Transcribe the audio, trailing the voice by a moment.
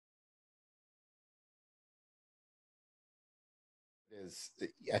is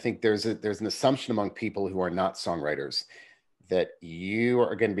I think there's an assumption among people who are not songwriters that you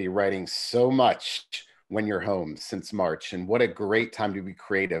are going to be writing so much when you're home since March, and what a great time to be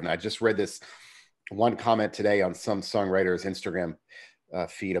creative. And I just read this one comment today on some songwriters Instagram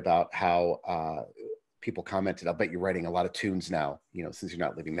feed about how people commented, "I'll bet you're writing a lot of tunes now, since you're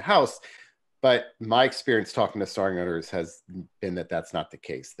not leaving the house." But my experience talking to songwriters has been that that's not the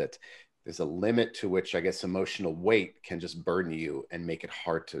case, that there's a limit to which, I guess, emotional weight can just burden you and make it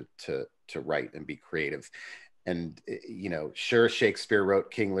hard to write and be creative. And, sure, Shakespeare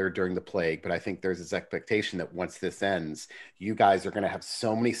wrote King Lear during the plague, but I think there's this expectation that once this ends, you guys are going to have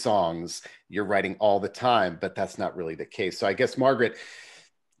so many songs, you're writing all the time, but that's not really the case. So I guess, Margaret,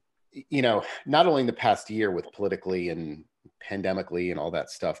 not only in the past year with politically and pandemically and all that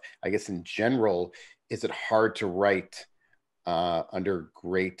stuff, I guess in general, is it hard to write under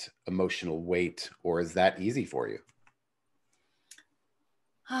great emotional weight, or is that easy for you?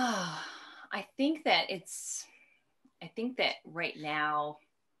 I think that right now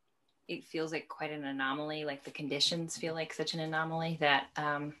it feels like quite an anomaly. Like the conditions feel like such an anomaly that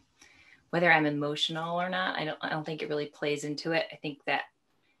whether I'm emotional or not, I don't think it really plays into it. I think that,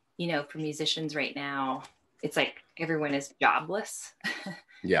 for musicians right now, it's like everyone is jobless.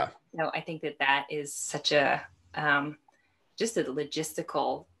 Yeah. I think that is such a just a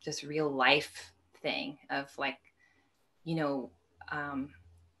logistical, just real life thing of like,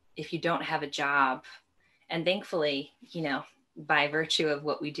 if you don't have a job, and thankfully, by virtue of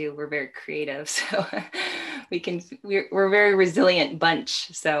what we do, we're very creative. So we're a very resilient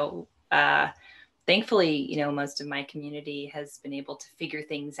bunch. So thankfully, most of my community has been able to figure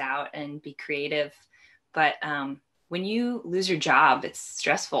things out and be creative. But when you lose your job, it's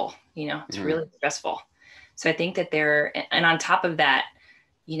stressful, it's really stressful. So I think that and on top of that,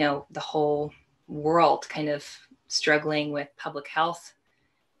 the whole world kind of struggling with public health.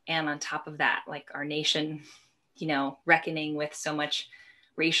 And on top of that, like our nation, reckoning with so much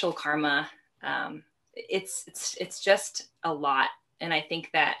racial karma. It's just a lot. And I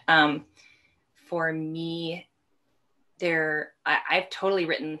think that for me, I've totally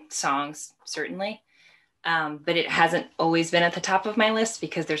written songs, certainly. But it hasn't always been at the top of my list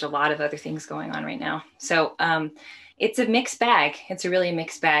because there's a lot of other things going on right now. So it's a mixed bag. It's a really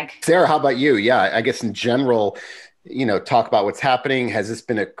mixed bag. Sarah, how about you? Yeah, I guess in general, talk about what's happening. Has this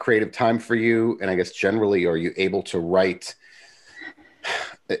been a creative time for you? And I guess generally, are you able to write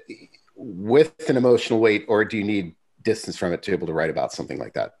with an emotional weight, or do you need distance from it to be able to write about something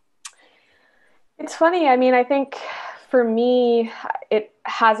like that? It's funny. I mean, I think for me, it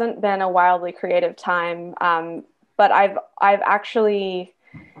hasn't been a wildly creative time, but I've actually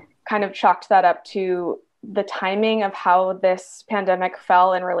kind of chalked that up to the timing of how this pandemic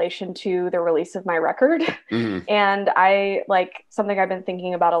fell in relation to the release of my record. Mm-hmm. And something I've been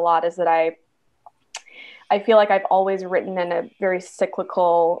thinking about a lot is that I feel like I've always written in a very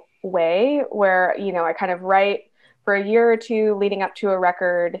cyclical way where, I kind of write for a year or two leading up to a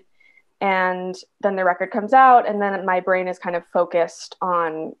record, and then the record comes out, and then my brain is kind of focused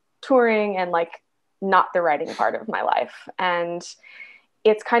on touring and like not the writing part of my life. And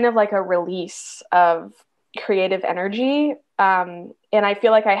it's kind of like a release of creative energy. And I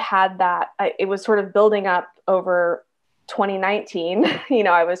feel like I had that. It was sort of building up over 2019.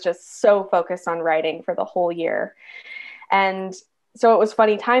 I was just so focused on writing for the whole year. And so it was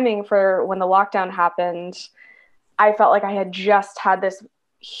funny timing for when the lockdown happened. I felt like I had just had this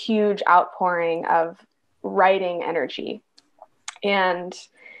huge outpouring of writing energy. And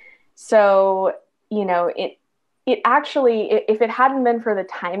so, it actually, if it hadn't been for the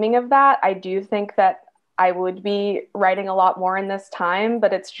timing of that, I do think that I would be writing a lot more in this time,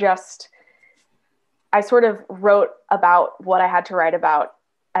 but it's just, I sort of wrote about what I had to write about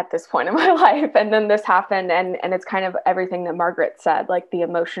at this point in my life. And then this happened, and it's kind of everything that Margaret said, like the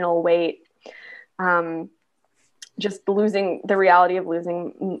emotional weight, just losing the reality of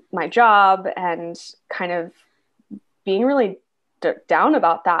losing my job and kind of being really down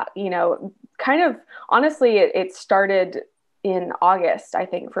about that, kind of honestly, it started in August, I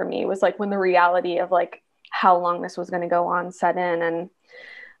think for me, was like when the reality of like how long this was going to go on set in.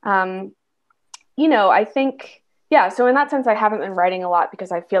 And, I think, yeah, so in that sense, I haven't been writing a lot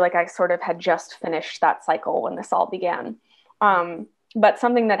because I feel like I sort of had just finished that cycle when this all began. But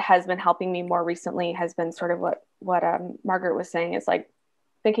something that has been helping me more recently has been sort of what Margaret was saying, is like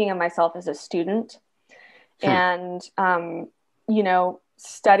thinking of myself as a student and,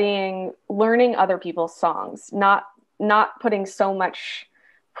 studying, learning other people's songs, not putting so much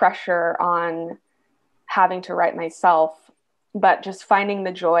pressure on having to write myself, but just finding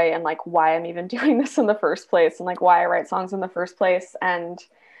the joy and like why I'm even doing this in the first place, and like why I write songs in the first place. And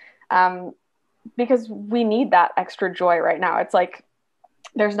because we need that extra joy right now. It's like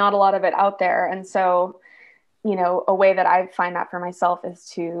there's not a lot of it out there. And so, you know, a way that I find that for myself is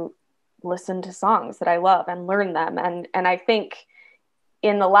to listen to songs that I love and learn them. And I think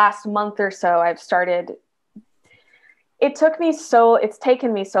in the last month or so, I've started, it's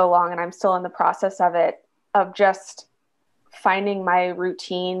taken me so long, and I'm still in the process of it, of just finding my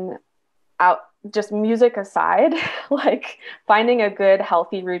routine out, just music aside, like finding a good,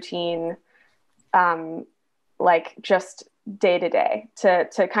 healthy routine, like just day to day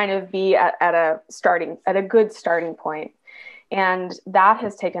to kind of be at a good starting point. And that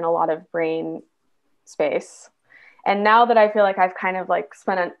has taken a lot of brain space. And now that I feel like I've kind of like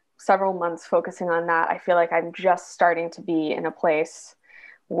spent several months focusing on that, I feel like I'm just starting to be in a place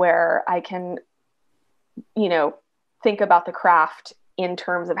where I can, you know, think about the craft in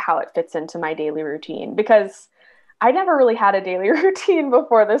terms of how it fits into my daily routine, because I never really had a daily routine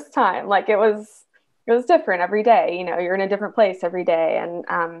before this time. Like it was different every day. You know, you're in a different place every day.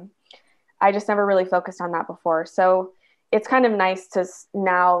 And I just never really focused on that before. So it's kind of nice to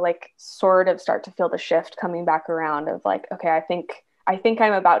now like sort of start to feel the shift coming back around of like, okay, I think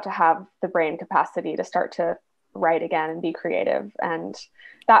I'm about to have the brain capacity to start to write again and be creative. And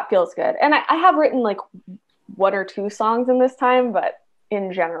that feels good. And I have written like 1 or 2 songs in this time, but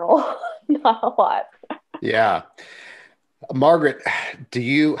in general, not a lot. Yeah. Margaret,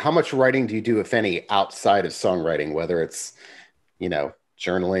 how much writing do you do, if any, outside of songwriting, whether it's, you know,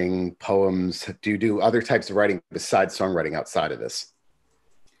 journaling, poems? Do you do other types of writing besides songwriting outside of this?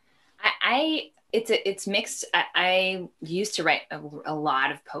 It's mixed. I used to write a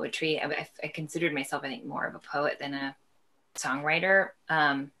lot of poetry. I considered myself, I think, more of a poet than a songwriter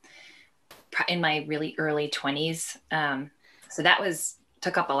in my really early 20s. So that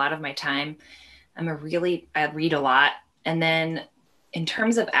took up a lot of my time. I read a lot. And then in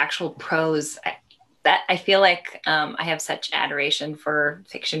terms of actual prose, I feel like I have such adoration for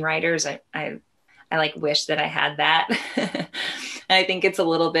fiction writers. I like wish that I had that. And I think it's a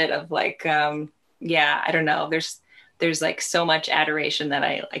little bit of like, yeah, I don't know. There's like so much adoration that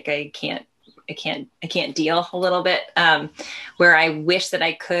I can't deal a little bit, where I wish that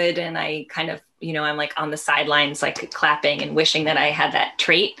I could. And I kind of, you know, I'm like on the sidelines, like clapping and wishing that I had that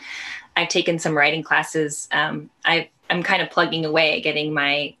trait. I've taken some writing classes. I'm kind of plugging away at getting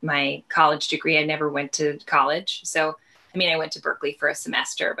my college degree. I never went to college. So, I mean, I went to Berkeley for a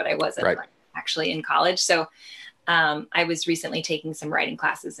semester, but I wasn't actually in college. So I was recently taking some writing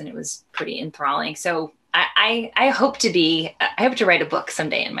classes, and it was pretty enthralling. So I hope to write a book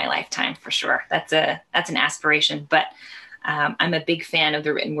someday in my lifetime, for sure. That's an aspiration, but I'm a big fan of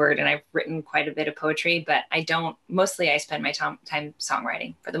the written word, and I've written quite a bit of poetry, but mostly I spend my time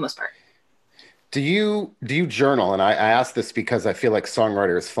songwriting for the most part. Do you journal? And I ask this because I feel like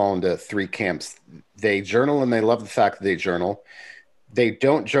songwriters fall into 3 camps. They journal and they love the fact that they journal. They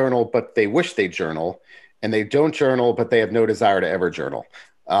don't journal, but they wish they journal. And they don't journal, but they have no desire to ever journal.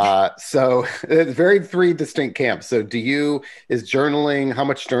 So it's 3 distinct camps. So is journaling, how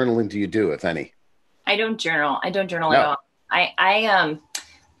much journaling do you do, if any? I don't journal. At all. I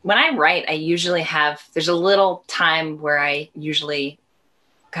when I write, I usually there's a little time where I usually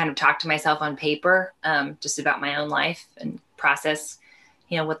kind of talk to myself on paper, just about my own life and process,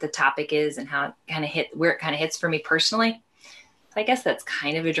 you know, what the topic is and how it kind of hits for me personally. So I guess that's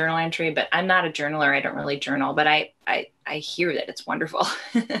kind of a journal entry, but I'm not a journaler. I don't really journal, but I hear that it's wonderful.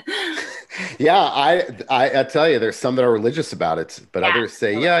 Yeah, I tell you, there's some that are religious about it, but others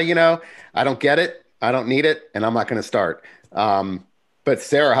say, yeah, you know, I don't get it, I don't need it, and I'm not going to start. But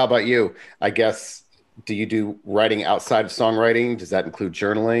Sarah, how about you? I guess, do you do writing outside of songwriting? Does that include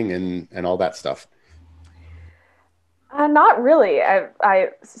journaling and all that stuff? Not really.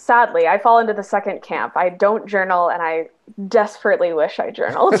 Sadly, I fall into the second camp. I don't journal, and I desperately wish I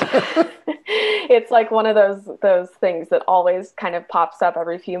journaled. It's like one of those things that always kind of pops up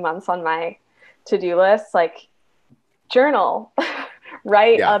every few months on my to-do list, like journal,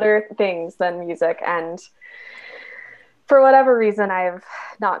 write other things than music. And for whatever reason, I've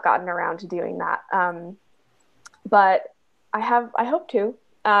not gotten around to doing that. But I hope to.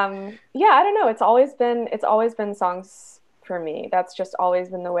 I don't know. It's always been songs for me. That's just always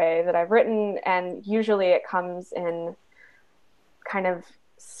been the way that I've written. And usually it comes in kind of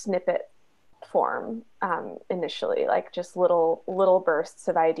snippet form, initially, like just little bursts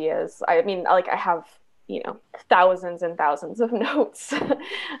of ideas. I mean, like I have, you know, thousands and thousands of notes,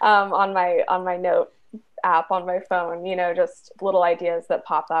 on my note app on my phone, you know, just little ideas that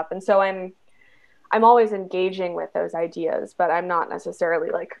pop up. And so I'm always engaging with those ideas, but I'm not necessarily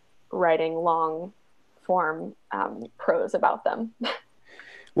like writing long form prose about them.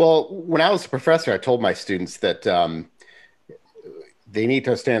 Well, when I was a professor, I told my students that they need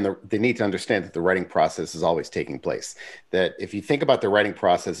to understand that the writing process is always taking place. That if you think about the writing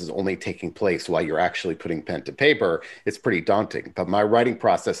process as only taking place while you're actually putting pen to paper, it's pretty daunting. But my writing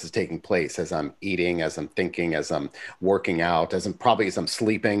process is taking place as I'm eating, as I'm thinking, as I'm working out, as I'm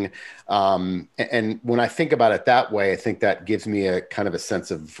sleeping. And when I think about it that way, I think that gives me a kind of a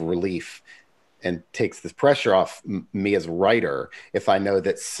sense of relief and takes this pressure off me as a writer if I know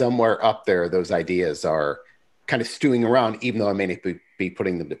that somewhere up there those ideas are kind of stewing around, even though I may not be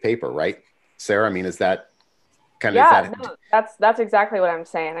putting them to paper, right? Sarah, I mean, is that kind of, Yeah, no, that's exactly what I'm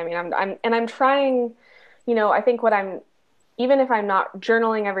saying. I mean, I'm trying, I think even if I'm not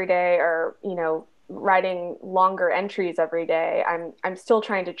journaling every day or, writing longer entries every day, I'm still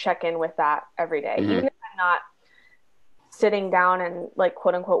trying to check in with that every day. mm-hmm. Even if I'm not sitting down and like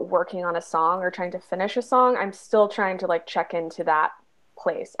quote unquote working on a song or trying to finish a song, I'm still trying to like check into that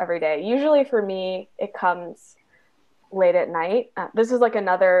place every day. Usually for me, it comes late at night. This is like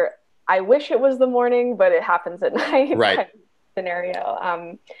another, I wish it was the morning, but it happens at night Right. kind of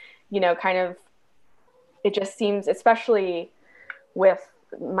scenario. Kind of, it just seems, especially with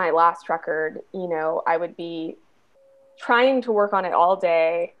my last record, I would be trying to work on it all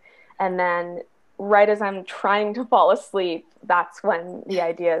day. And then right as I'm trying to fall asleep, that's when the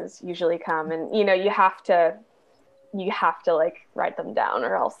ideas usually come. And, you have to like write them down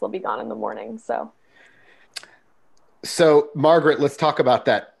or else they'll be gone in the morning. So, Margaret, let's talk about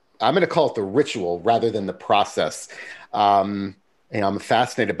that. I'm going to call it the ritual rather than the process. I'm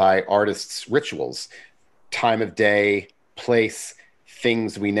fascinated by artists' rituals, time of day, place,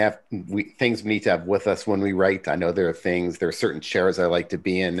 things we need to have with us when we write. I know there are certain chairs I like to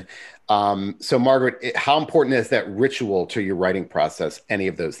be in. So, Margaret, how important is that ritual to your writing process? Any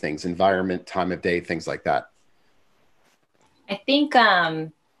of those things, environment, time of day, things like that? I think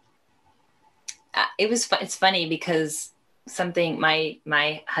it's funny because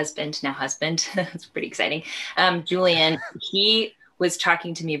my husband, it's pretty exciting. Julian, he was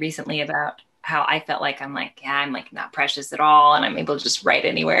talking to me recently about how I felt like I'm like not precious at all. And I'm able to just write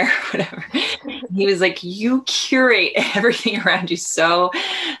anywhere, whatever. He was like, you curate everything around you so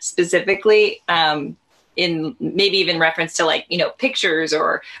specifically, in maybe even reference to like, pictures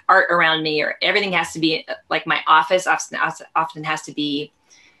or art around me, or everything has to be like my office often has to be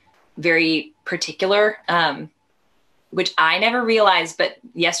very particular, which I never realized. But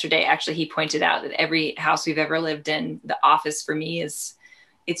yesterday, actually, he pointed out that every house we've ever lived in, the office for me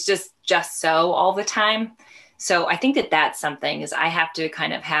it's just so all the time. So I think that's something is I have to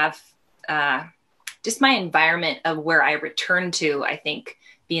kind of have just my environment of where I return to, I think,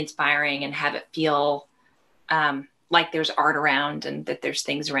 be inspiring and have it feel like there's art around and that there's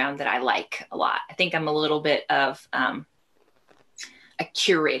things around that I like a lot. I think I'm a little bit of a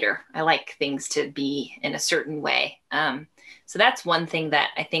curator. I like things to be in a certain way. So that's one thing that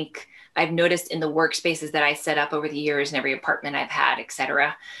I think I've noticed in the workspaces that I set up over the years in every apartment I've had, et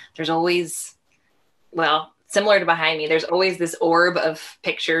cetera. There's always, similar to behind me, there's always this orb of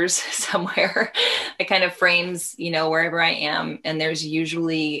pictures somewhere that kind of frames, wherever I am. And there's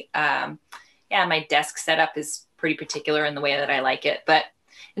usually, my desk setup is pretty particular in the way that I like it. But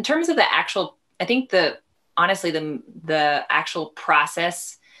in terms of the actual, I think honestly, the actual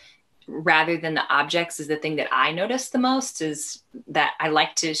process rather than the objects is the thing that I notice the most, is that I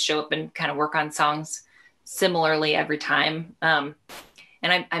like to show up and kind of work on songs similarly every time. And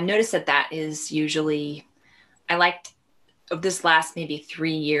I've noticed that is usually, of this last maybe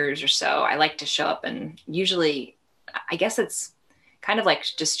 3 years or so, I like to show up and usually, I guess it's kind of like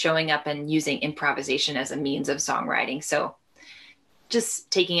just showing up and using improvisation as a means of songwriting. So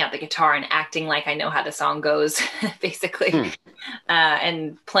just taking out the guitar and acting like I know how the song goes, basically,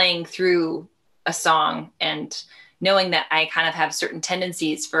 and playing through a song and knowing that I kind of have certain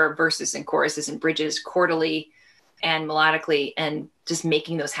tendencies for verses and choruses and bridges chordally and melodically, and just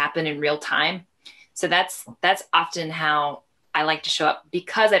making those happen in real time. So that's often how I like to show up,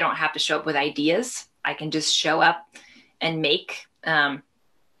 because I don't have to show up with ideas. I can just show up and make. And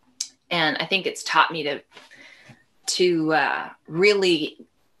I think it's taught me to really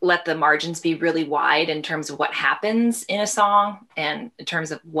let the margins be really wide in terms of what happens in a song and in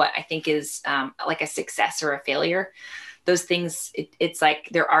terms of what I think is like a success or a failure. Those things, it's like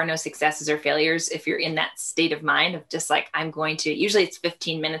there are no successes or failures if you're in that state of mind of just like, usually it's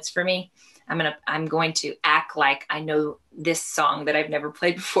 15 minutes for me. I'm going to act like I know this song that I've never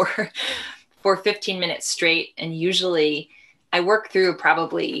played before for 15 minutes straight. And usually I work through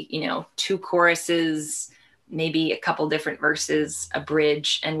probably, two choruses, maybe a couple different verses, a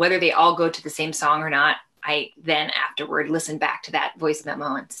bridge, and whether they all go to the same song or not, I then afterward listen back to that voice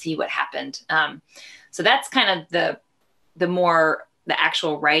memo and see what happened. So that's kind of the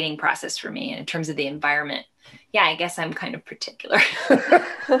actual writing process for me. And in terms of the environment, yeah, I guess I'm kind of particular.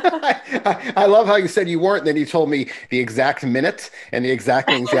 I love how you said you weren't, then you told me the exact minute and the exact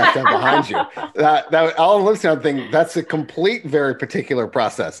things you have to have behind you. That all listening thing, that's a complete, very particular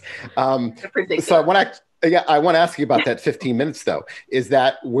process. So I want to ask you about that 15 minutes though.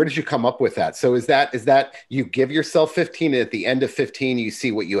 Where did you come up with that? So is that you give yourself 15 and at the end of 15 you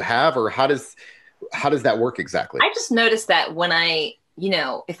see what you have, or how does that work exactly? I just noticed that when I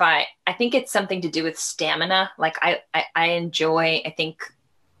think it's something to do with stamina. Like I enjoy, I think,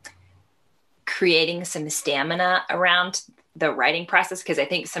 creating some stamina around the writing process. Cause I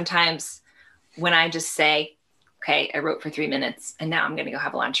think sometimes when I just say, okay, I wrote for 3 minutes and now I'm going to go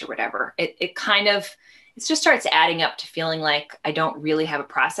have lunch or whatever, it just starts adding up to feeling like I don't really have a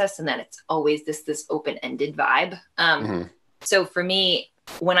process and that it's always this open-ended vibe. So for me,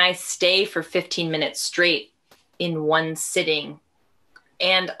 when I stay for 15 minutes straight in one sitting,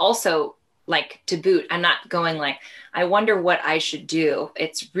 and also like to boot, I'm not going like, I wonder what I should do.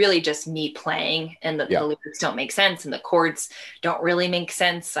 It's really just me playing, and the lyrics don't make sense and the chords don't really make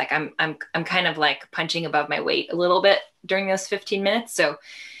sense. Like I'm kind of like punching above my weight a little bit during those 15 minutes. So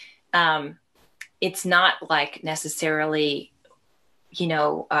it's not like necessarily,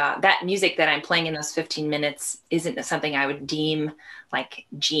 that music that I'm playing in those 15 minutes isn't something I would deem like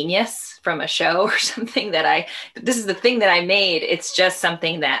genius from a show or something this is the thing that I made. It's just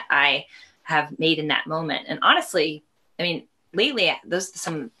something that I have made in that moment. And honestly, I mean, lately, those are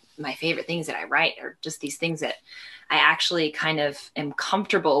some of my favorite things that I write are just these things that I actually kind of am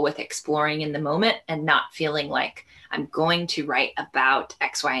comfortable with exploring in the moment and not feeling like I'm going to write about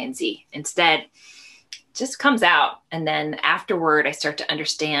X, Y, and Z. Instead, just comes out. And then afterward, I start to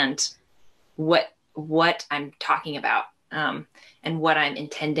understand what I'm talking about, and what I'm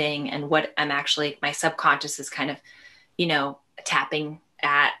intending and what I'm actually, my subconscious is kind of, tapping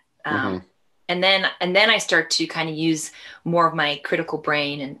at. And then I start to kind of use more of my critical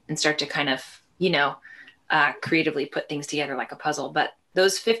brain and start to kind of, creatively put things together like a puzzle. But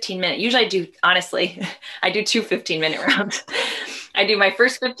those 15 minutes, usually I do two 15-minute rounds. I do my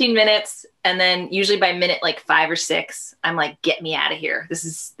first 15 minutes. And then usually by minute like 5 or 6, I'm like, get me out of here. This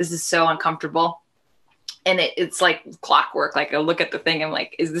is so uncomfortable. And it's like clockwork. Like I look at the thing, I'm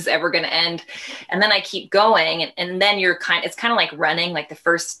like, is this ever going to end? And then I keep going. And then it's kind of like running. Like the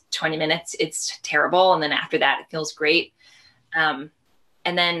first 20 minutes, it's terrible. And then after that, it feels great. And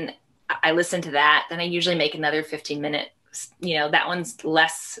then I listen to that. Then I usually make another 15-minute, that one's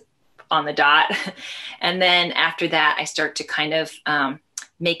less on the dot. And then after that, I start to kind of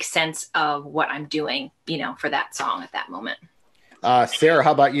make sense of what I'm doing, for that song at that moment. Sarah,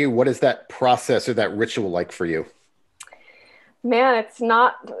 how about you? What is that process or that ritual like for you? Man, it's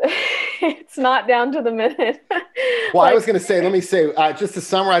not down to the minute. Well, I was going to say, let me say, just to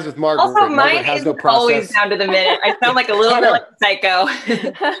summarize with Margaret. Also, Margaret has no process. Always down to the minute. I sound like a little bit like a psycho,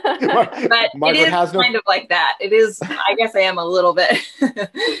 but Margaret it is kind of like that. It is. I guess I am a little bit.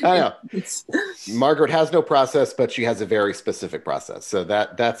 I know. Margaret has no process, but she has a very specific process. So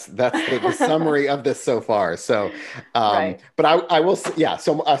that's the summary of this so far. So, right. But I will. Yeah.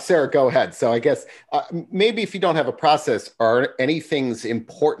 So Sarah, go ahead. So I guess maybe if you don't have a process, are any things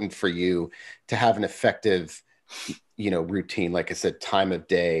important for you to have an effective, routine? Like I said, time of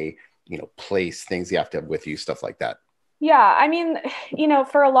day, place, things you have to have with you, stuff like that. Yeah. I mean,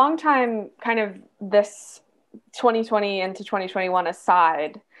 for a long time, kind of this 2020 into 2021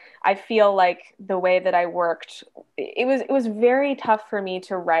 aside, I feel like the way that I worked, it was very tough for me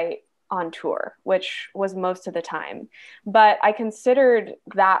to write on tour, which was most of the time. But I considered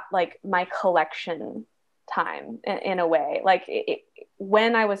that like my collection time in a way. Like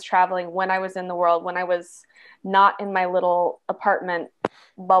when I was traveling, when I was in the world, when I was not in my little apartment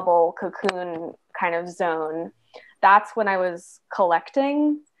bubble cocoon kind of zone, that's when I was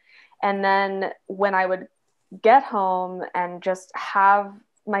collecting. And then when I would get home and just have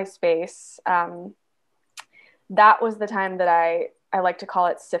my space, that was the time that I like to call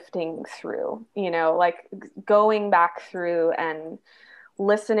it sifting through, like going back through and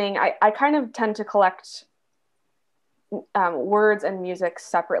listening. I kind of tend to collect words and music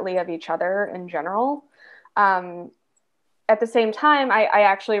separately of each other in general. At the same time, I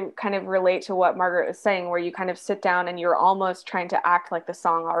actually kind of relate to what Margaret was saying, where you kind of sit down and you're almost trying to act like the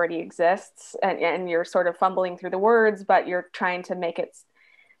song already exists, and you're sort of fumbling through the words, but you're trying to make it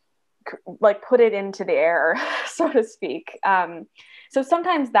like put it into the air, so to speak. So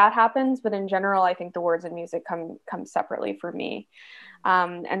sometimes that happens, but in general, I think the words and music come separately for me.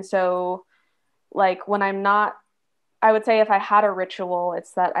 And so like when I'm not, I would say if I had a ritual,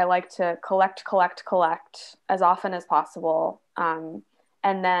 it's that I like to collect as often as possible. And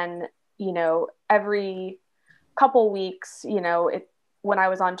then, you know, every couple weeks, you know, when I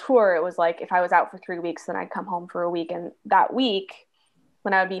was on tour, it was like if I was out for 3 weeks, then I'd come home for a week. And that week,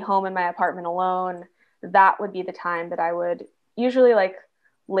 when I would be home in my apartment alone, that would be the time that I would usually like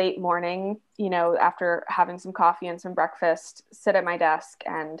late morning, you know, after having some coffee and some breakfast, sit at my desk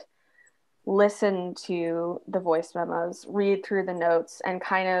and listen to the voice memos, read through the notes, and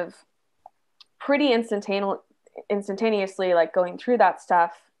kind of pretty instantaneously, like going through that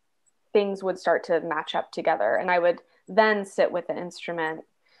stuff, things would start to match up together. And I would then sit with the instrument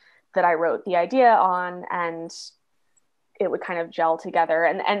that I wrote the idea on, and it would kind of gel together.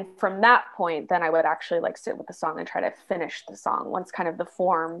 And from that point, then I would actually like sit with the song and try to finish the song once kind of the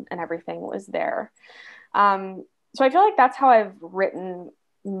form and everything was there. So I feel like that's how I've written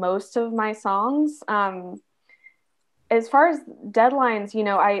most of my songs. As far as deadlines, you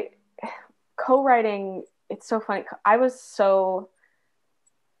know, co-writing, it's so funny. I was so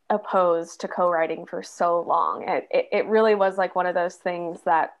opposed to co-writing for so long. It really was like one of those things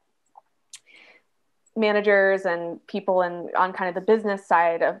that managers and people on kind of the business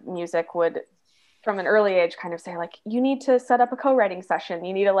side of music would from an early age kind of say like, you need to set up a co-writing session.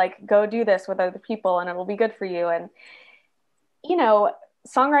 You need to like go do this with other people and it'll be good for you. And, you know,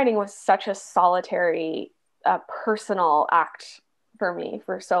 songwriting was such a solitary, personal act for me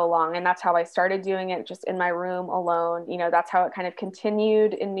for so long. And that's how I started doing it, just in my room alone. You know, that's how it kind of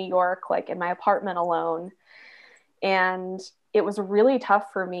continued in New York, like in my apartment alone. And it was really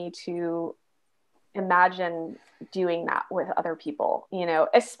tough for me to imagine doing that with other people, you know,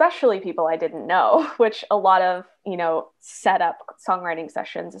 especially people I didn't know, which a lot of, you know, set up songwriting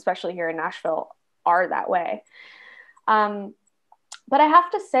sessions, especially here in Nashville, are that way. But I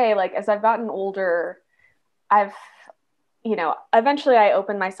have to say, like, as I've gotten older, you know, eventually I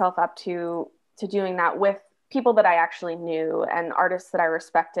opened myself up to doing that with people that I actually knew and artists that I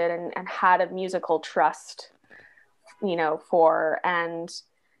respected and had a musical trust, you know, for. And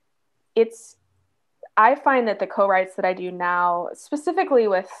I find that the co-writes that I do now, specifically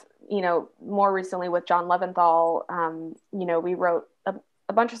with, you know, more recently with John Leventhal, you know, we wrote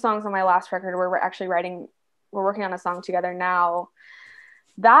a bunch of songs on my last record. We're working on a song together now.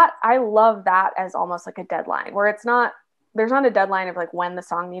 That I love that as almost like a deadline where there's not a deadline of like when the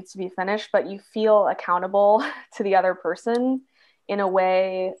song needs to be finished, but you feel accountable to the other person in a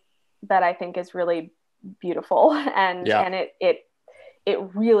way that I think is really beautiful. And it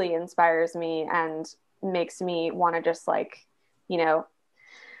really inspires me and makes me want to just like, you know,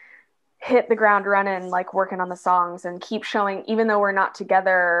 hit the ground running, like working on the songs and keep showing, even though we're not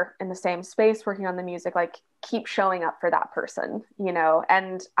together in the same space working on the music, like keep showing up for that person, you know?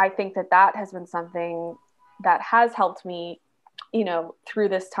 And I think that has been something that has helped me, you know, through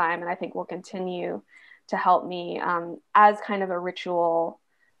this time. And I think will continue to help me as kind of a ritual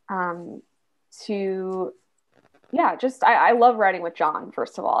to, yeah, just I love writing with John.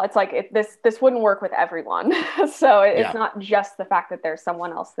 First of all, it's like this wouldn't work with everyone, so it's not just the fact that there's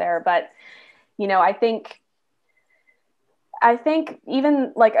someone else there, but you know, I think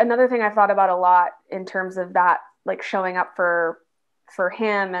even like another thing I've thought about a lot in terms of that, like showing up for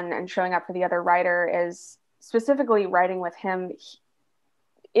him and showing up for the other writer is specifically writing with him.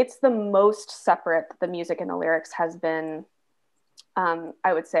 It's the most separate the music and the lyrics has been,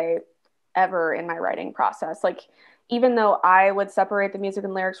 I would say, ever in my writing process. Like, even though I would separate the music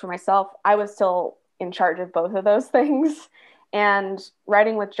and lyrics for myself, I was still in charge of both of those things. And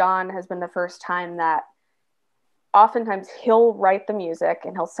writing with John has been the first time that oftentimes he'll write the music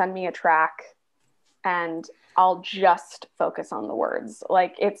and he'll send me a track and I'll just focus on the words.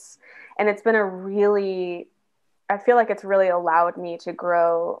 Like it's been I feel like it's really allowed me to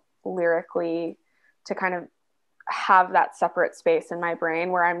grow lyrically, to kind of have that separate space in my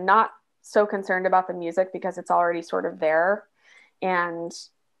brain where I'm not so concerned about the music because it's already sort of there and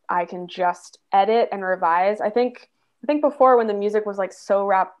I can just edit and revise. I think before, when the music was like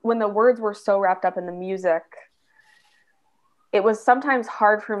when the words were so wrapped up in the music, it was sometimes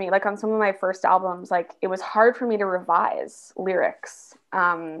hard for me, like on some of my first albums, like it was hard for me to revise lyrics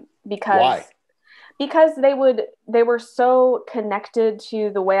because Why? Because they were so connected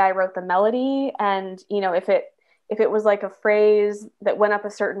to the way I wrote the melody. And, you know, if it was like a phrase that went up a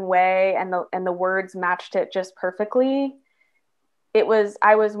certain way and the words matched it just perfectly,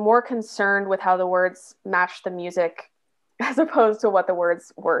 I was more concerned with how the words matched the music as opposed to what the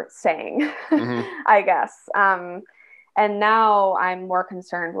words were saying, Mm-hmm. I guess. And now I'm more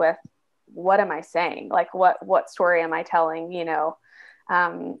concerned with, what am I saying? Like, what story am I telling? You know,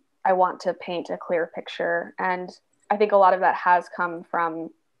 I want to paint a clear picture. And I think a lot of that has come from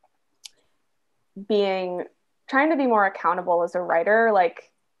trying to be more accountable as a writer.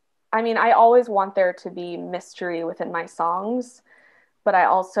 Like, I mean, I always want there to be mystery within my songs, but I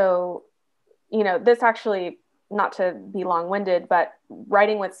also, you know, this actually, not to be long-winded, but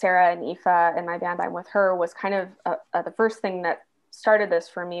writing with Sarah and Aoife and my band I'm With Her was kind of the first thing that started this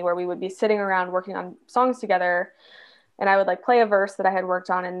for me, where we would be sitting around working on songs together, and I would like play a verse that I had worked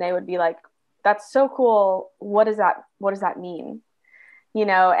on, and they would be like, "That's so cool. What does that mean?" You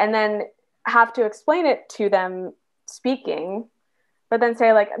know, and then have to explain it to them speaking, but then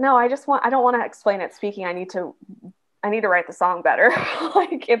say like, "No, I don't want to explain it speaking. I need to write the song better."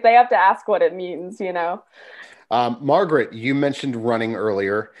 Like, if they have to ask what it means, you know. Margaret, you mentioned running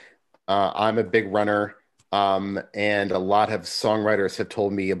earlier. I'm a big runner, and a lot of songwriters have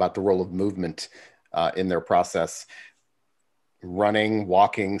told me about the role of movement in their process. Running,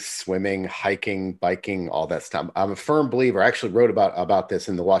 walking, swimming, hiking, biking, all that stuff. I'm a firm believer. I actually wrote about this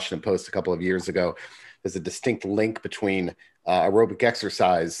in the Washington Post a couple of years ago. There's a distinct link between aerobic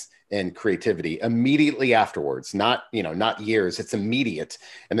exercise and creativity immediately afterwards, not years. It's immediate,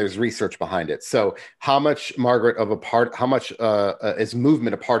 and there's research behind it. So how much, Margaret, how much is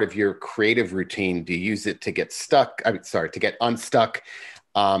movement a part of your creative routine? Do you use it to get stuck? To get unstuck?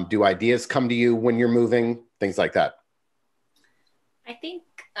 Do ideas come to you when you're moving? Things like that. I think,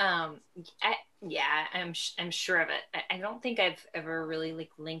 I'm sure of it. I don't think I've ever really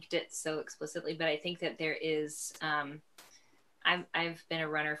like linked it so explicitly, but I think that there is, I've been a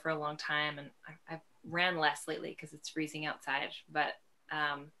runner for a long time, and I've ran less lately because it's freezing outside, but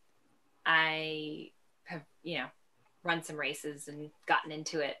I have, run some races and gotten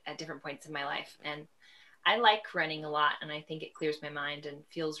into it at different points in my life. And I like running a lot, and I think it clears my mind and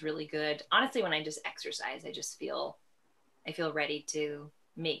feels really good. Honestly, when I just exercise, I feel ready to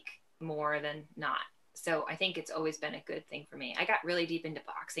make more than not. So I think it's always been a good thing for me. I got really deep into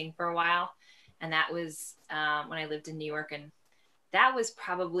boxing for a while, and that was when I lived in New York, and that was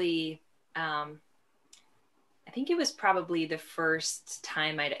probably, I think it was probably the first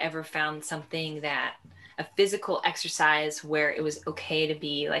time I'd ever found something a physical exercise where it was okay to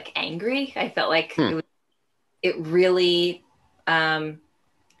be like angry. I felt like it really,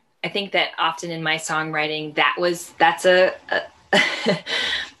 I think that often in my songwriting, that's an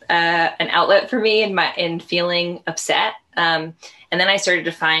outlet for me in feeling upset. And then I started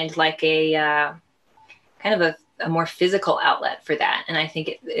to find like a kind of a more physical outlet for that. And I think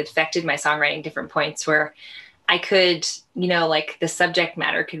it affected my songwriting different points where I could, like the subject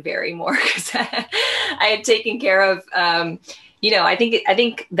matter could vary more because I had taken care of, I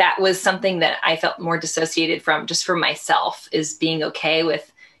think that was something that I felt more dissociated from, just for myself, is being okay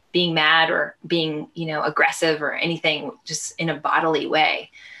with being mad or being, aggressive or anything just in a bodily way.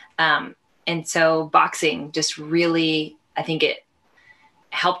 And so boxing just really, I think it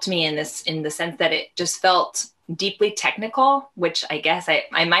helped me in the sense that it just felt deeply technical, which I guess I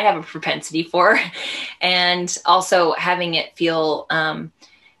might have a propensity for, and also having it feel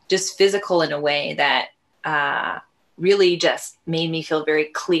just physical in a way that really just made me feel very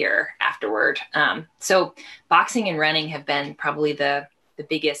clear afterward. So boxing and running have been probably the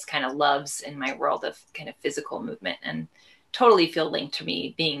biggest kind of loves in my world of kind of physical movement, and totally feel linked to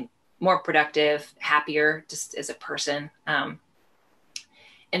me being more productive, happier just as a person.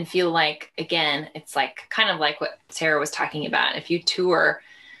 And feel like, again, it's like kind of like what Sarah was talking about. If you tour,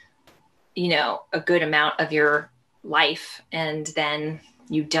 a good amount of your life and then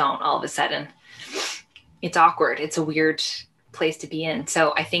you don't all of a sudden, it's awkward. It's a weird place to be in.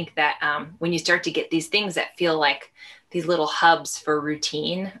 So I think that when you start to get these things that feel like these little hubs for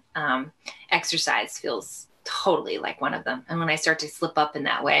routine, exercise feels totally like one of them. And when I start to slip up in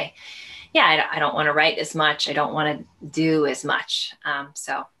that way, I don't want to write as much. I don't want to do as much.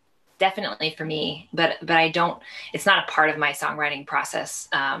 So definitely for me, but it's not a part of my songwriting process.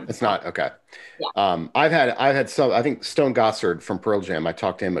 It's not. Okay. Yeah. I've had some, I think Stone Gossard from Pearl Jam, I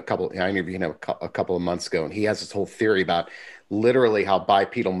talked to him I interviewed him a couple of months ago, and he has this whole theory about literally how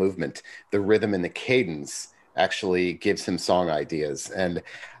bipedal movement, the rhythm and the cadence, actually gives him song ideas. And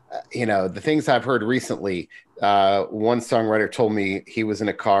the things I've heard recently, one songwriter told me he was in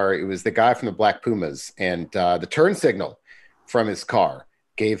a car. It was the guy from the Black Pumas, and the turn signal from his car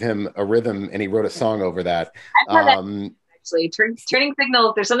gave him a rhythm, and he wrote a song over that. I've had that actually. Turning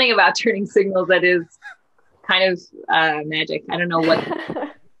signals. There's something about turning signals that is kind of magic. I don't know what.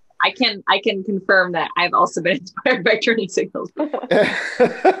 I can confirm that I've also been inspired by turning signals.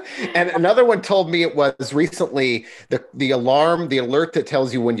 And another one told me it was recently the alarm, the alert that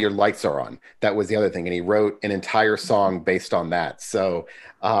tells you when your lights are on. That was the other thing. And he wrote an entire song based on that. So,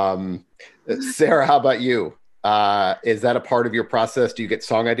 Sarah, how about you? Is that a part of your process? Do you get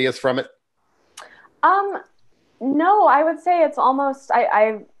song ideas from it? No, I would say it's almost,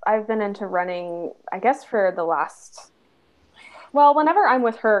 I've been into running, I guess for the last, well, whenever I'm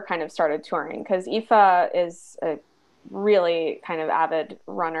with her, kind of started touring, because Aoife is a really kind of avid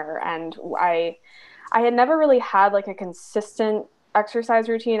runner, and I had never really had like a consistent exercise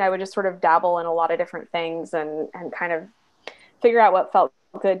routine. I would just sort of dabble in a lot of different things and kind of figure out what felt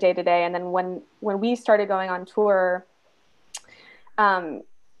good day to day. And then when we started going on tour,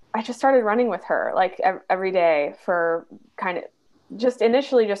 I just started running with her like every day for kind of just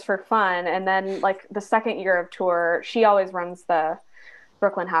initially just for fun. And then like the second year of tour, she always runs the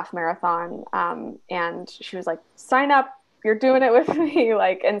Brooklyn Half Marathon. And she was like, sign up, you're doing it with me.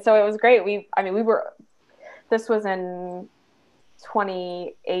 Like, and so it was great. This was in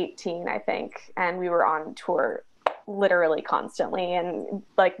 2018, I think. And we were on tour literally constantly and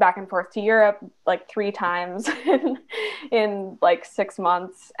like back and forth to Europe like 3 times in like 6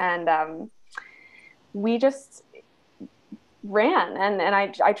 months. And we just ran and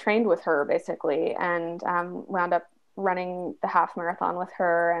I trained with her basically and wound up running the half marathon with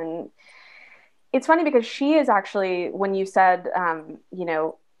her. And it's funny because she is actually, when you said you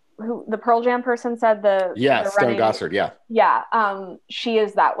know, who the Pearl Jam person said the Stone Gossard, she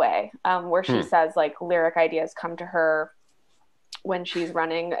is that way, where she says like lyric ideas come to her when she's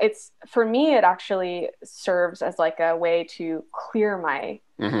running. It's, for me, it actually serves as like a way to clear my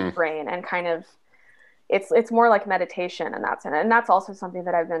brain and kind of, it's more like meditation in that sense. And that's also something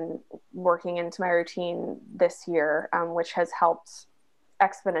that I've been working into my routine this year, which has helped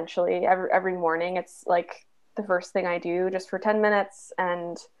exponentially. Every morning, it's like the first thing I do just for 10 minutes.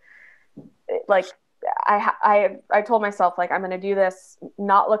 And like, I told myself, like, I'm going to do this,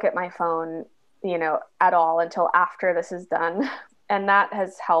 not look at my phone, you know, at all until after this is done. And that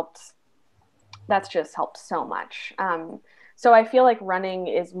has helped. That's just helped so much. So I feel like running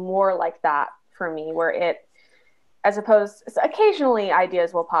is more like that for me, where it, as opposed, occasionally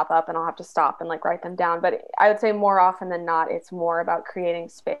ideas will pop up and I'll have to stop and like write them down. But I would say more often than not, it's more about creating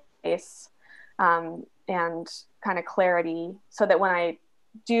space and kind of clarity so that when I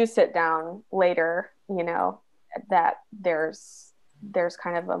do sit down later, you know, that there's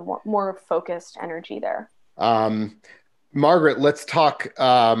kind of a more focused energy there. Margaret, let's talk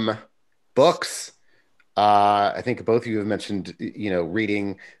books. I think both of you have mentioned, you know,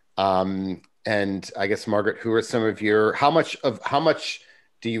 reading. And I guess, Margaret, who are some of your, how much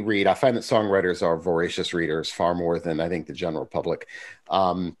do you read? I find that songwriters are voracious readers, far more than I think the general public.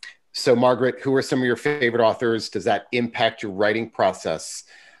 So Margaret, who are some of your favorite authors? Does that impact your writing process?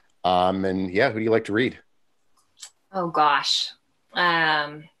 And yeah, who do you like to read? Oh gosh.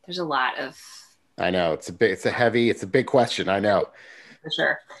 There's a lot of, I know it's a big question. I know. For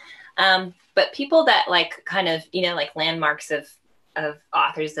sure. But people that like kind of, you know, like landmarks of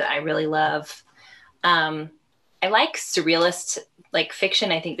authors that I really love. I like surrealist, like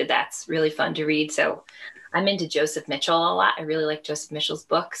fiction. I think that that's really fun to read. So I'm into Joseph Mitchell a lot. I really like Joseph Mitchell's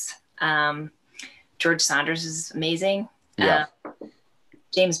books. George Saunders is amazing. Yeah.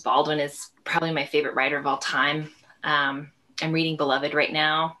 James Baldwin is probably my favorite writer of all time. I'm reading Beloved right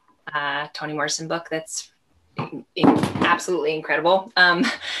now, Toni Morrison book. That's absolutely incredible.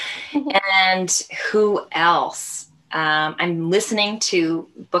 And who else? I'm listening to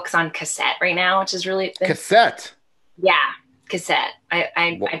books on cassette right now, which is really cassette. Yeah, cassette.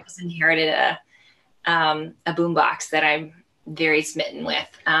 I just inherited a boombox that I'm very smitten with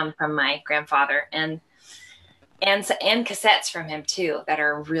from my grandfather, and cassettes from him too that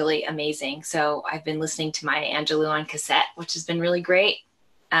are really amazing. So I've been listening to Maya Angelou on cassette, which has been really great.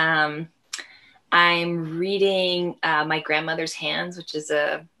 I'm reading My Grandmother's Hands, which is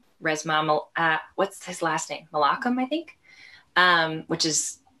a Resmaa, what's his last name? Malcolm, I think, which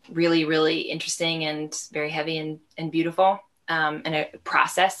is really, really interesting and very heavy and beautiful. And a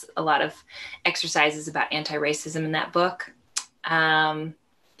process, a lot of exercises about anti-racism in that book.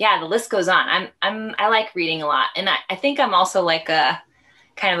 Yeah, the list goes on. I like reading a lot. And I think I'm also like a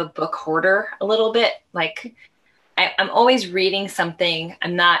kind of a book hoarder a little bit. Like I'm always reading something.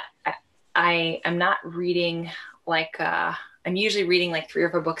 I'm not reading like, I'm usually reading like 3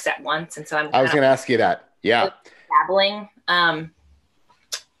 or 4 books at once. And so I was going to ask you that. Yeah. Dabbling.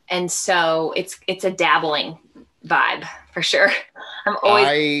 And so it's a dabbling vibe for sure. I'm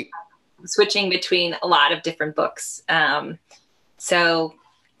always switching between a lot of different books. So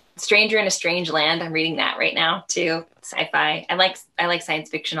Stranger in a Strange Land. I'm reading that right now too. Sci-fi. I like science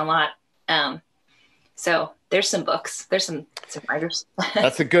fiction a lot. So there's some books. There's some writers.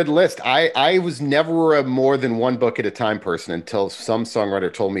 That's a good list. I was never a more than one book at a time person until some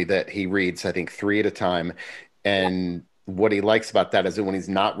songwriter told me that he reads, I think, 3 at a time. And what he likes about that is that when he's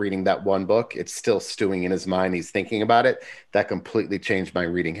not reading that one book, it's still stewing in his mind. He's thinking about it. That completely changed my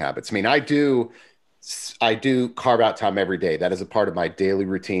reading habits. I mean, I do carve out time every day. That is a part of my daily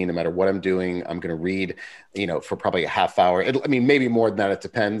routine. No matter what I'm doing, I'm going to read, for probably a half hour. I mean, maybe more than that, it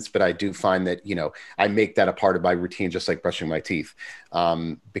depends, but I do find that, I make that a part of my routine, just like brushing my teeth.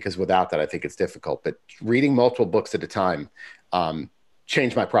 Because without that, I think it's difficult, but reading multiple books at a time,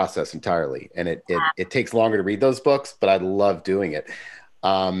 changed my process entirely. And it takes longer to read those books, but I love doing it.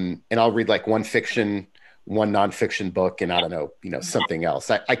 And I'll read like one nonfiction book, and I don't know, something else.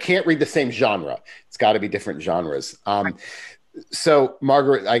 I can't read the same genre. It's got to be different genres. So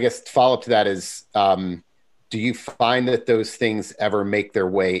Margaret, I guess follow up to that is, do you find that those things ever make their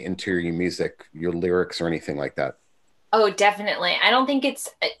way into your music, your lyrics, or anything like that? Oh, definitely. I don't think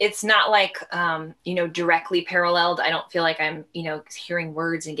it's not like, directly paralleled. I don't feel like I'm, hearing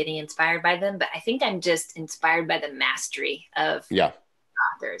words and getting inspired by them, but I think I'm just inspired by the mastery of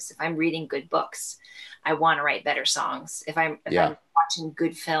authors. If I'm reading good books, I want to write better songs. If I'm watching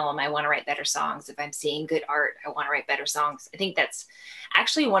good film, I want to write better songs. If I'm seeing good art, I want to write better songs. I think that's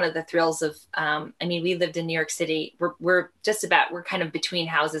actually one of the thrills of, we lived in New York City. We're kind of between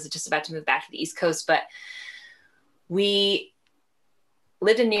houses, just about to move back to the East Coast, but we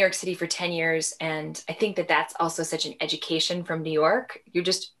lived in New York City for 10 years. And I think that that's also such an education from New York. You're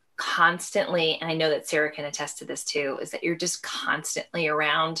just constantly, and I know that Sarah can attest to this too, is that you're just constantly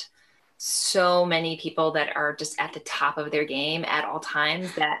around so many people that are just at the top of their game at all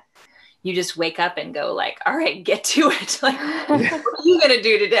times, that you just wake up and go like, all right, get to it. Like, what are you going to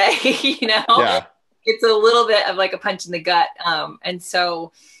do today? Yeah. It's a little bit of like a punch in the gut. And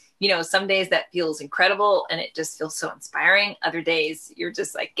so, some days that feels incredible and it just feels so inspiring. Other days you're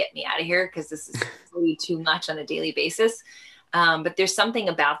just like, get me out of here, because this is really too much on a daily basis. But there's something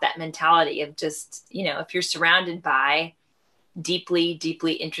about that mentality of just, if you're surrounded by deeply,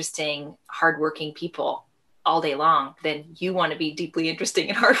 deeply interesting, hardworking people all day long, then you want to be deeply interesting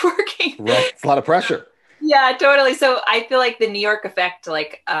and hardworking. Right. It's a lot of pressure. Yeah, totally. So I feel like the New York effect,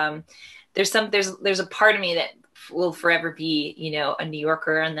 like, there's a part of me that will forever be, a New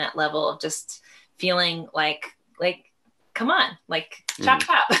Yorker on that level of just feeling like, come on, like chop.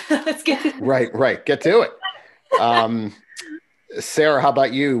 Let's get this. Right. Get to it. Sarah, how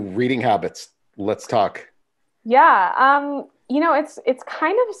about you? Reading habits. Let's talk. Yeah. It's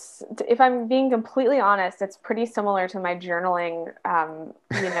kind of, if I'm being completely honest, it's pretty similar to my journaling. I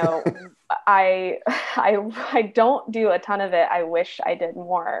don't do a ton of it. I wish I did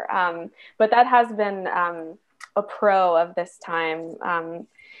more. But that has been a pro of this time.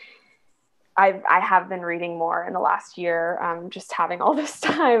 I have been reading more in the last year, just having all this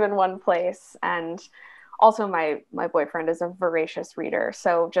time in one place. And also my boyfriend is a voracious reader.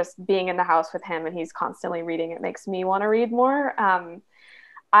 So just being in the house with him and he's constantly reading, it makes me want to read more.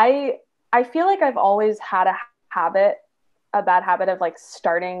 I feel like I've always had a bad habit of like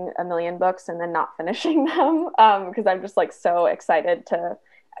starting a million books and then not finishing them. Because I'm just like so excited to,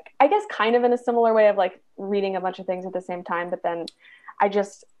 I guess kind of in a similar way of like reading a bunch of things at the same time. But then I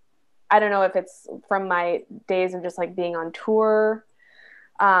don't know if it's from my days of just like being on tour.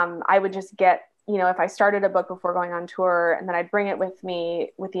 I would just get, if I started a book before going on tour, and then I'd bring it with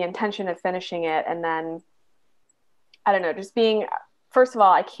me with the intention of finishing it. And then, I don't know, just being, first of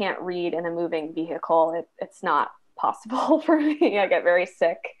all, I can't read in a moving vehicle. It's not possible for me. I get very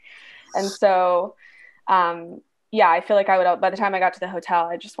sick. And so, I feel like I would, by the time I got to the hotel,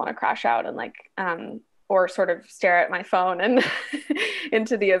 I just want to crash out and like, or sort of stare at my phone and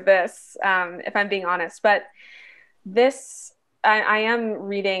into the abyss, if I'm being honest. But I am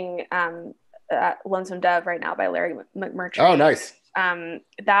reading, Lonesome Dove right now by Larry McMurtry. Oh, nice.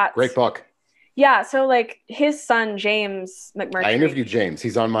 That's great book. Yeah. So like his son, James McMurtry. I interviewed James.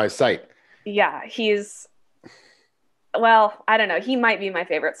 He's on my site. Yeah. Well, I don't know. He might be my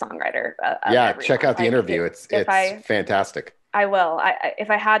favorite songwriter. Check out the interview. It's fantastic. I will. If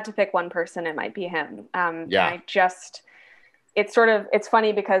I had to pick one person, it might be him. It's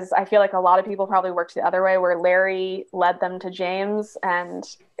funny because I feel like a lot of people probably worked the other way, where Larry led them to James, and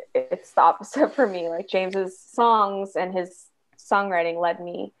it's the opposite for me. Like James's songs and his songwriting led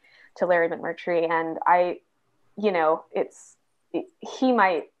me to Larry McMurtry, and he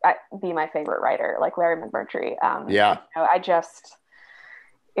might be my favorite writer, like Larry McMurtry.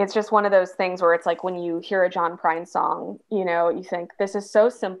 it's just one of those things where it's like when you hear a John Prine song, you know, you think this is so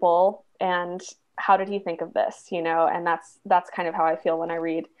simple, and how did he think of this, you know? And that's kind of how I feel when I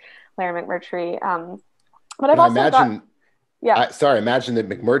read Larry McMurtry. But I've also got, yeah. Sorry, imagine that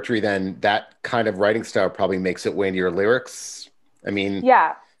McMurtry, then that kind of writing style probably makes it way into your lyrics. I mean,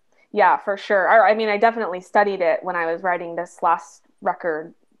 yeah, for sure. I mean, I definitely studied it when I was writing this last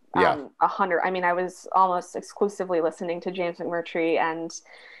record. Yeah. I mean, I was almost exclusively listening to James McMurtry and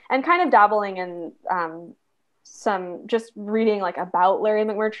kind of dabbling in some, just reading like about Larry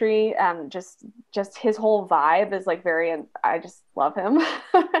McMurtry. Just his whole vibe is like I just love him.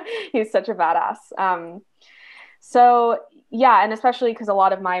 He's such a badass. So yeah, and especially because a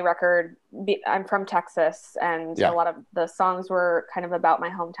lot of my I'm from Texas, and a lot of the songs were kind of about my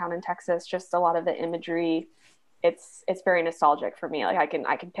hometown in Texas. Just a lot of the imagery, it's very nostalgic for me. Like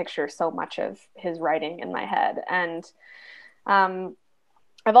I can picture so much of his writing in my head. And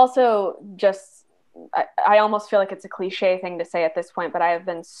I've also I almost feel like it's a cliche thing to say at this point, but I have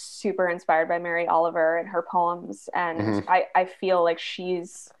been super inspired by Mary Oliver and her poems. And I feel like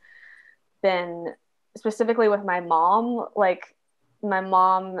she's been, specifically with my mom, like my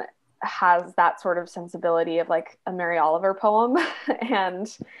mom has that sort of sensibility of like a Mary Oliver poem.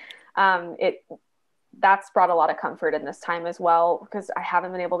 And that's brought a lot of comfort in this time as well, because I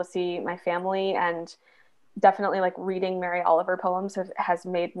haven't been able to see my family, and definitely like reading Mary Oliver poems has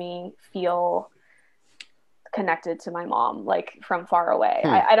made me feel connected to my mom, like from far away.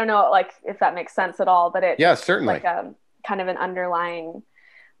 I don't know like if that makes sense at all, but it's certainly like a kind of an underlying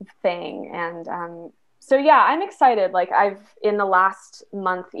thing. And so yeah, I'm excited. Like in the last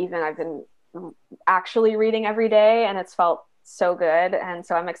month even, I've been actually reading every day, and it's felt so good. And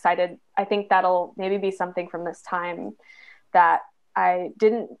so I'm excited. I think that'll maybe be something from this time that I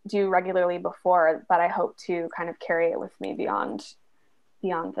didn't do regularly before, but I hope to kind of carry it with me beyond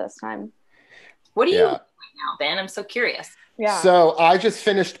this time. What are you reading right now, Ben? I'm so curious. Yeah. So I just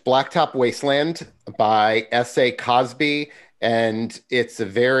finished Blacktop Wasteland by S.A. Cosby, and it's a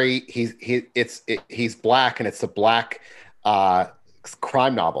very he's black, and it's a black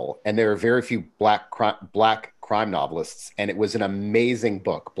crime novel, and there are very few black crime novelists, and it was an amazing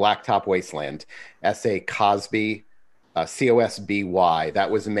book. Blacktop Wasteland, S.A. Cosby, Cosby. That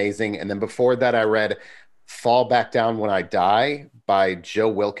was amazing. And then before that, I read Fall Back Down When I Die by Joe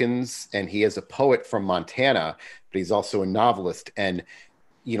Wilkins, and he is a poet from Montana, but he's also a novelist. And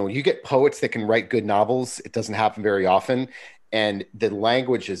you know, you get poets that can write good novels. It doesn't happen very often. And the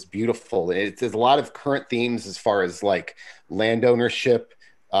language is beautiful. There's a lot of current themes as far as like land ownership,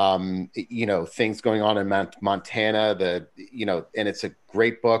 you know, things going on in Montana, and it's a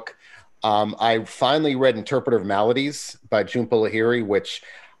great book. I finally read Interpreter of Maladies by Jhumpa Lahiri, which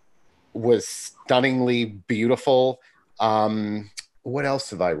was stunningly beautiful. What else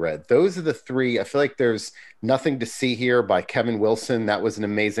have I read? Those are the three. I feel like there's Nothing to See Here by Kevin Wilson. That was an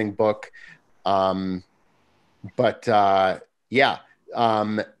amazing book. The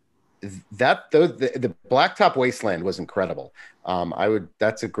Blacktop Wasteland was incredible.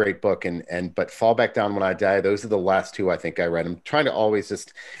 That's a great book. But Fall Back Down When I Die, those are the last two I think I read. I'm trying to always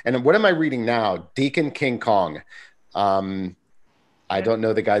and what am I reading now? Deacon King Kong. I don't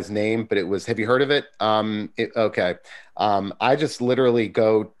know the guy's name, but have you heard of it? Okay. I just literally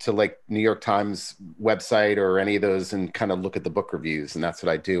go to like New York Times website or any of those and kind of look at the book reviews, and that's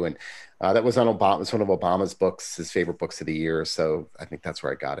what I do. And that was on Obama. It's one of Obama's books, his favorite books of the year. So I think that's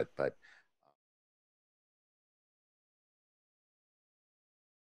where I got it. But